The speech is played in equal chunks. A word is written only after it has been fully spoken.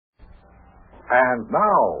And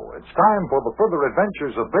now, it's time for the further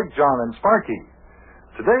adventures of Big John and Sparkie.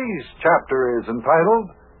 Today's chapter is entitled,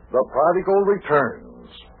 The Prodigal Returns.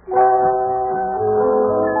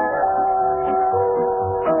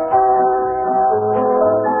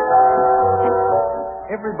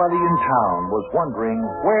 Everybody in town was wondering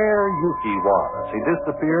where Yuki was. He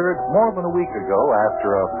disappeared more than a week ago after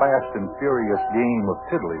a fast and furious game of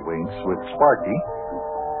tiddlywinks with Sparkie.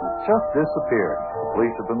 Just disappeared. The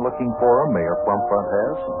police have been looking for him. Mayor Plumfront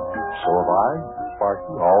has. So have I,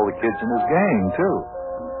 Sparkie, all the kids in his gang, too.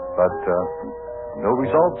 But no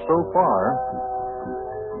results so far.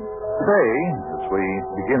 Today, as we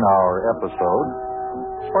begin our episode,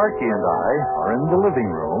 Sparkie and I are in the living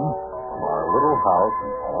room of our little house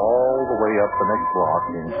all the way up the next block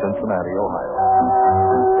in Cincinnati, Ohio.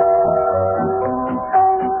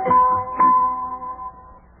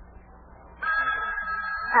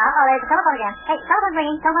 Oh, there's the telephone again. Hey, telephone's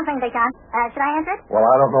ringing. Telephone's ringing, Big John. Should I answer it? Well,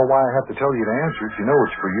 I don't know why I have to tell you to answer it. You know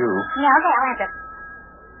it's for you. Yeah, okay, I'll answer it.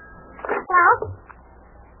 Hello?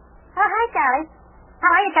 Oh, hi, Charlie. How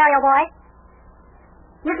are you, Charlie, old boy?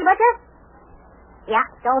 Yuki Butcher? Yeah,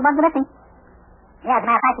 still among the missing. Yeah, as a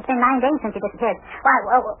matter of fact, it's been 9 days since you disappeared.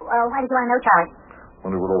 Why did you want to know, Charlie?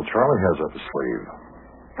 Wonder what old Charlie has up his sleeve.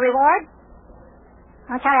 A reward?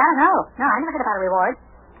 Oh, Charlie, I don't know. No, I never heard about a reward.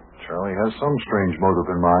 Charlie has some strange motive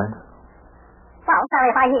in mind. Well,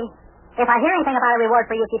 Charlie, if I hear anything about a reward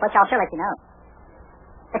for Yuki Butcher, I'll sure let you know.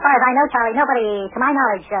 As far as I know, Charlie, nobody, to my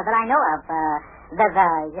knowledge, that I know of,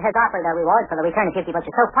 has offered a reward for the return of Yuki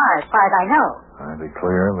Butcher so far as I know. I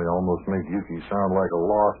declare, they almost make Yuki sound like a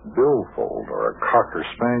lost billfold or a cocker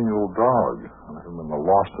spaniel dog. And then the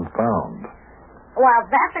lost and found. Well,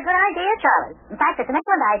 that's a good idea, Charlie. In fact, it's an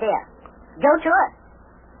excellent idea. Go to it.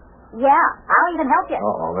 Yeah, I'll even help you.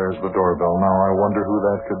 Uh-oh, there's the doorbell. Now I wonder who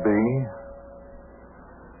that could be.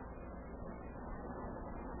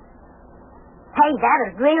 Hey, that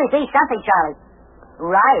would really be something, Charlie.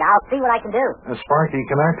 Right, I'll see what I can do. Sparkie,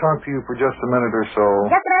 can I talk to you for just a minute or so?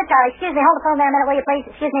 Just a minute, Charlie. Excuse me. Hold the phone there a minute, will you, please?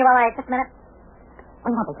 Excuse me just a minute. What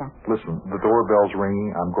do you want, Big John? Listen, the doorbell's ringing.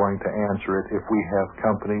 I'm going to answer it. If we have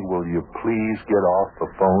company, will you please get off the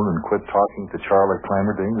phone and quit talking to Charlie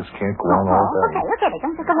Clammerding? This can't go on all day. Okay, Big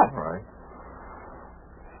John. Just go ahead. All right.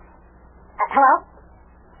 Hello?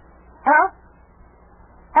 Hello?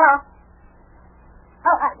 Hello?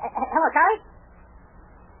 Oh, hello, Charlie?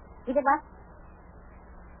 You did what?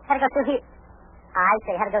 Had to go through here. I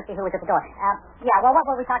see. Had to go see who was at the door. Yeah, well, what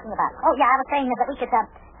were we talking about? Oh, yeah, I was saying that we could,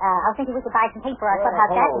 I was thinking we could buy some paint for our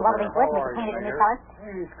clubhouse cat and weathering wood and we could paint it in new colors.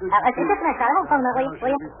 Just a minute, Charlie. Hold the phone a minute,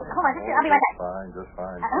 will you? Hold on, I'll be right back. Just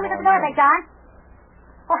fine. Who was at the door, Big John?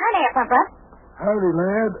 Oh, hi, Mayor Plumfront. Howdy,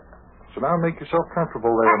 lad. So now make yourself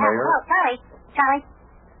comfortable there, Mayor. Hello, Charlie.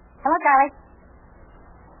 Hello, Charlie.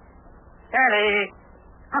 Charlie.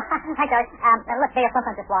 Hi, Charlie. Look, Mayor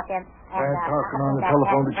Plumfront just walked in. Talking on the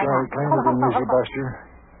telephone to Charlie Clammerding, Mr. Buster.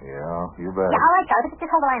 Yeah, you bet. Yeah, all right, Charlie.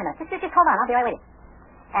 Just hold the line a minute. Just hold on. I'll be right with you.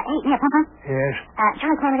 Hey, Mayor Plumfront. Yes?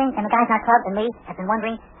 Charlie Clammerding and the guys in our club and me have been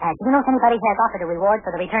wondering, do you know if anybody has offered a reward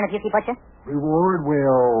for the return of Yuki Butcher? Reward?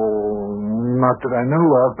 Well, not that I know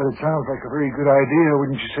of, but it sounds like a very good idea.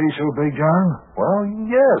 Wouldn't you say so, Big John? Well,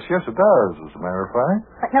 yes, it does, as a matter of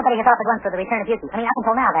fact. But nobody has offered one for the return of Yuki. I mean, up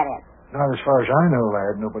until now, that is. Not as far as I know,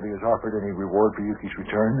 lad. Nobody has offered any reward for Yuki's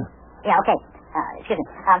return. Yeah, okay. Excuse me.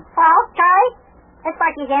 Hello, Charlie? It's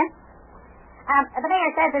Sparkie again. The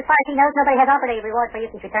mayor says, as far as he knows, nobody has offered a reward for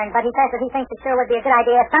Yuki's return, but he says that he thinks it sure would be a good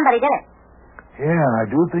idea if somebody did it. Yeah, I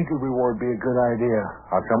do think a reward would be a good idea.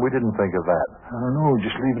 How come we didn't think of that? I don't know.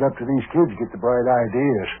 Just leave it up to these kids to get the bright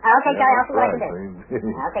ideas. Okay, Charlie, I'll see what I can do.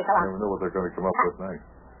 Okay, so long. You never know what they're going to come up with next.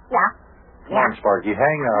 Yeah. Come on, Sparkie.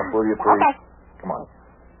 Hang up, will you, please? Okay. Come on.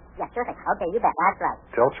 Yeah, sure thing. Okay, you bet. That's right.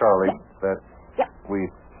 Tell Charlie that we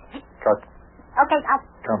cut Okay, I'll...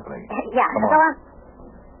 company. Yeah, Come so on. long.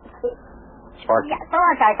 Sparkie. Yeah, so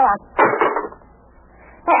long, Charlie, so long.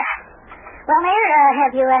 There. Well, Mayor,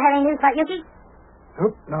 have you had any news about Yuki?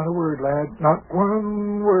 Nope, not a word, lad. Not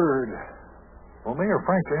one word. Well, Mayor,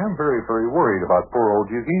 frankly, I'm very, very worried about poor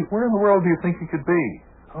old Yuki. Where in the world do you think he could be?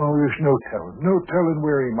 Oh, there's no telling. No telling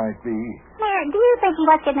where he might be. Mayor, do you think he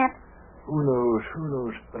was kidnapped? Who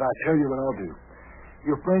knows? But I'll tell you what I'll do.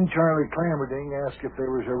 Your friend Charlie Clammerding asked if there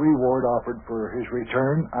was a reward offered for his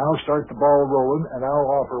return. I'll start the ball rolling, and I'll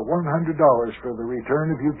offer $100 for the return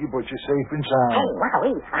of Yuki Butcher safe and sound. Hey, wow,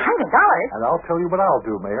 $100? And I'll tell you what I'll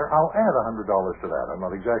do, Mayor. I'll add $100 to that. I'm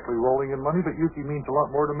not exactly rolling in money, but Yuki means a lot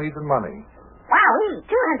more to me than money. Wow,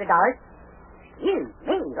 $200? You,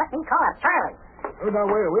 me, let me call up Charlie. Oh, now,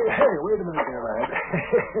 wait a minute there, lad.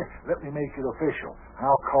 Let me make it official.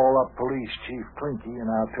 I'll call up Police Chief Clinky, and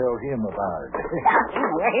I'll tell him about it.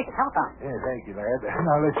 Here's the telephone. Yeah, thank you, lad.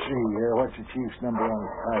 Now, let's see. What's the chief's number on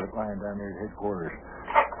his private line down there at headquarters?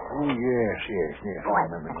 Oh, yes. Boy, I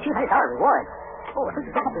remember. $200 reward. Oh, if we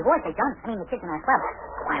could get that reward, say, John, the kids in our club.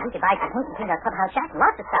 Why, we could buy some paint and clean our clubhouse shack and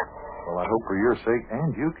lots of stuff. Well, I hope for your sake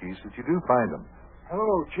and Yuki's that you do find them.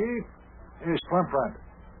 Hello, Chief. Here's Plumfront.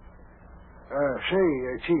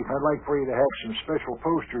 Chief, I'd like for you to have some special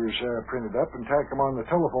posters printed up and tack them on the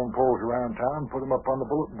telephone poles around town, put them up on the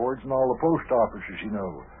bulletin boards in all the post offices, you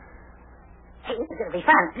know. Hey, this is going to be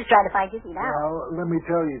fun. Just trying to find Yuki now. Well, let me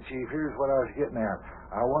tell you, Chief, here's what I was getting at.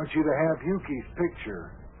 I want you to have Yuki's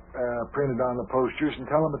picture printed on the posters and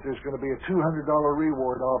tell them that there's going to be a $200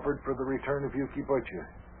 reward offered for the return of Yuki Butcher.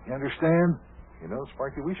 You understand? You know,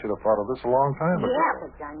 Sparky, we should have thought of this a long time ago. Yeah,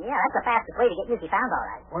 Big John, yeah. That's the fastest way to get Yuki found, all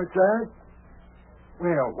right. What's that?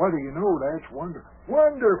 Well, what do you know? That's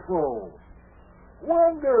wonderful.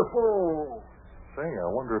 Wonderful. Say, I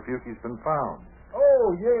wonder if Yuki's been found. Oh,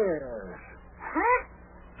 yes.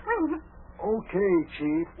 Huh? Okay,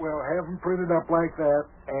 Chief. Well, have them printed up like that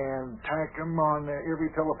and tack them on every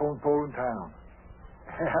telephone pole in town.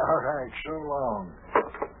 All right, so long.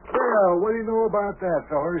 Well, what do you know about that,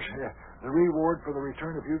 fellas? The reward for the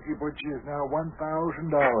return of Yuki Butchie is now $1,000. $1,000?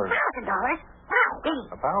 Wow, Diddy.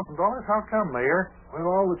 $1,000? How come, Mayor? Well,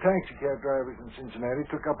 all the taxicab drivers in Cincinnati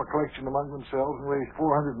took up a collection among themselves and raised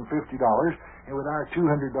 $450. And with our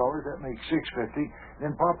 $200, that makes $650.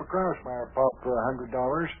 Then Papa Krausmeyer popped $100.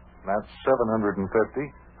 That's $750.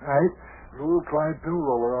 Right. Little Clyde Pill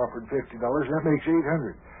Roller offered $50. That makes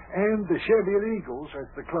 $800. And the Cheviot Eagles,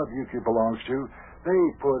 that's the club Yuki belongs to, they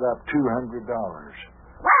put up $200.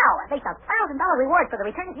 Wow, that makes $1,000 reward for the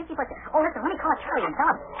return of Yuki Butcher. Oh, listen, let me call Charlie and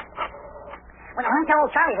tell him. When I tell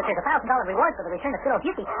old Charlie that there's $1,000 reward for the return of good old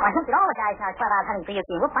Yuki, I hope that all the guys in our club out hunting for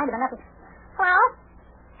Yuki, and we'll find him enough. Hello?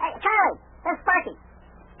 Hey, Charlie, this is Sparkie.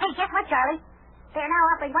 Hey, guess what, Charlie? They're now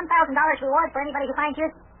offering $1,000 reward for anybody who finds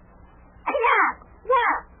Yuki. Yeah,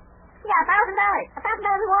 $1,000.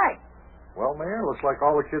 $1,000 reward. Well, Mayor, looks like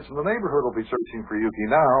all the kids in the neighborhood will be searching for Yuki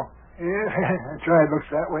now. Yeah, that's right. Looks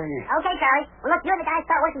that way. Okay, Charlie. Well, look, you and the guys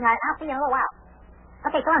start working on it. I'll see you in a little while.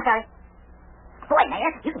 Okay, so long, Charlie. Boy,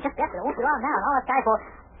 Mayor, you can just bet that it won't be long now, and all us guys will...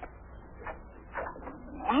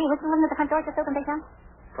 Hey, was the one at the front door just open, Big John?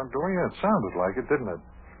 Front door? Yeah, it sounded like it, didn't it?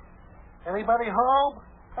 Anybody home?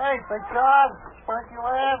 Hey, Big John, Sparky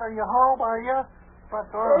lad, are you home, are you?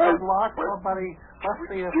 Front door is locked. Somebody must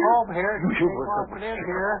be at home here. You keep walking in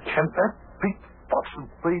here. Can that be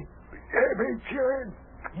possibly...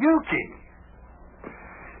 Yuki!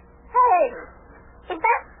 Hey! Is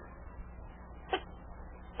that...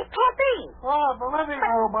 It can't be. Oh, the living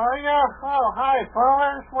room, are you? Oh, hi,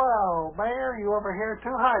 fellas. Well, Mayor, you over here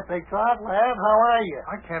too? Hi, Big John, lad. How are you?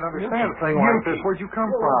 I can't understand a thing like this. Where'd you come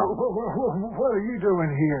from? What are you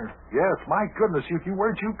doing here? Yes, my goodness, Yuki,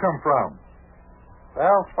 where'd you come from?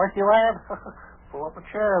 Well, Sparky lad, pull up a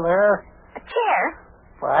chair there. A chair?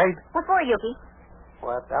 Right. What for, Yuki?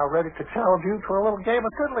 Well, I'm now ready to challenge you to a little game of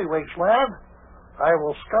tiddlywinks, lad. I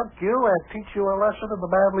will skunk you and teach you a lesson in the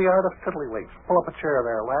manly art of tiddlywinks. Pull up a chair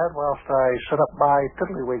there, lad, whilst I set up my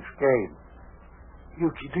tiddlywinks game.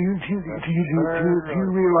 Yuki, do you realize?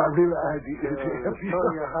 You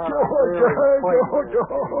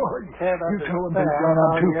tell him, Big John,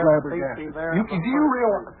 I'm too flabbergasted. Yuki, do you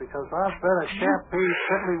realize? Because I've been a champagne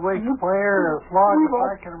tiddlywinks player as long as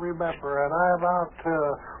I can remember, and I'm out to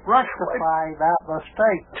rectify that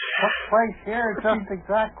mistake. Took place here just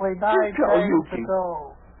exactly 9 days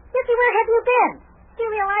ago. Yuki, where have you been? Do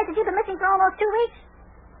you realize that you've been missing for almost 2 weeks?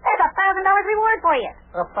 There's $1,000 reward for you.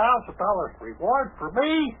 $1,000 reward for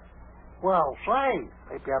me? Well, say,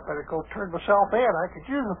 maybe I better go turn myself in. I could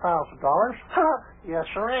use $1,000. Yes,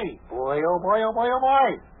 sirree. Boy, oh boy, oh boy, oh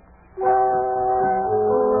boy.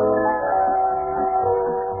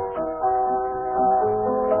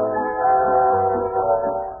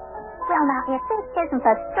 Well, now, if this isn't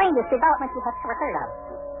the strangest development you have ever heard of.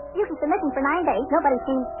 Yuki's been missing for 9 days. Nobody's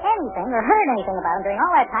seen anything or heard anything about him during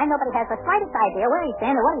all that time. Nobody has the slightest idea where he's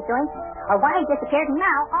been or what he's doing or why he disappeared. And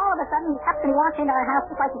now, all of a sudden, he ups and he walks into our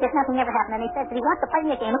house just like as if nothing ever happened. And he says that he wants to play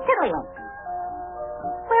me a game of tiddlywinks.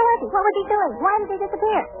 Where was he? What was he doing? Why did he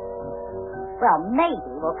disappear? Well,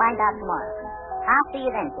 maybe we'll find out tomorrow. I'll see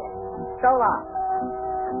you then, kid. So long.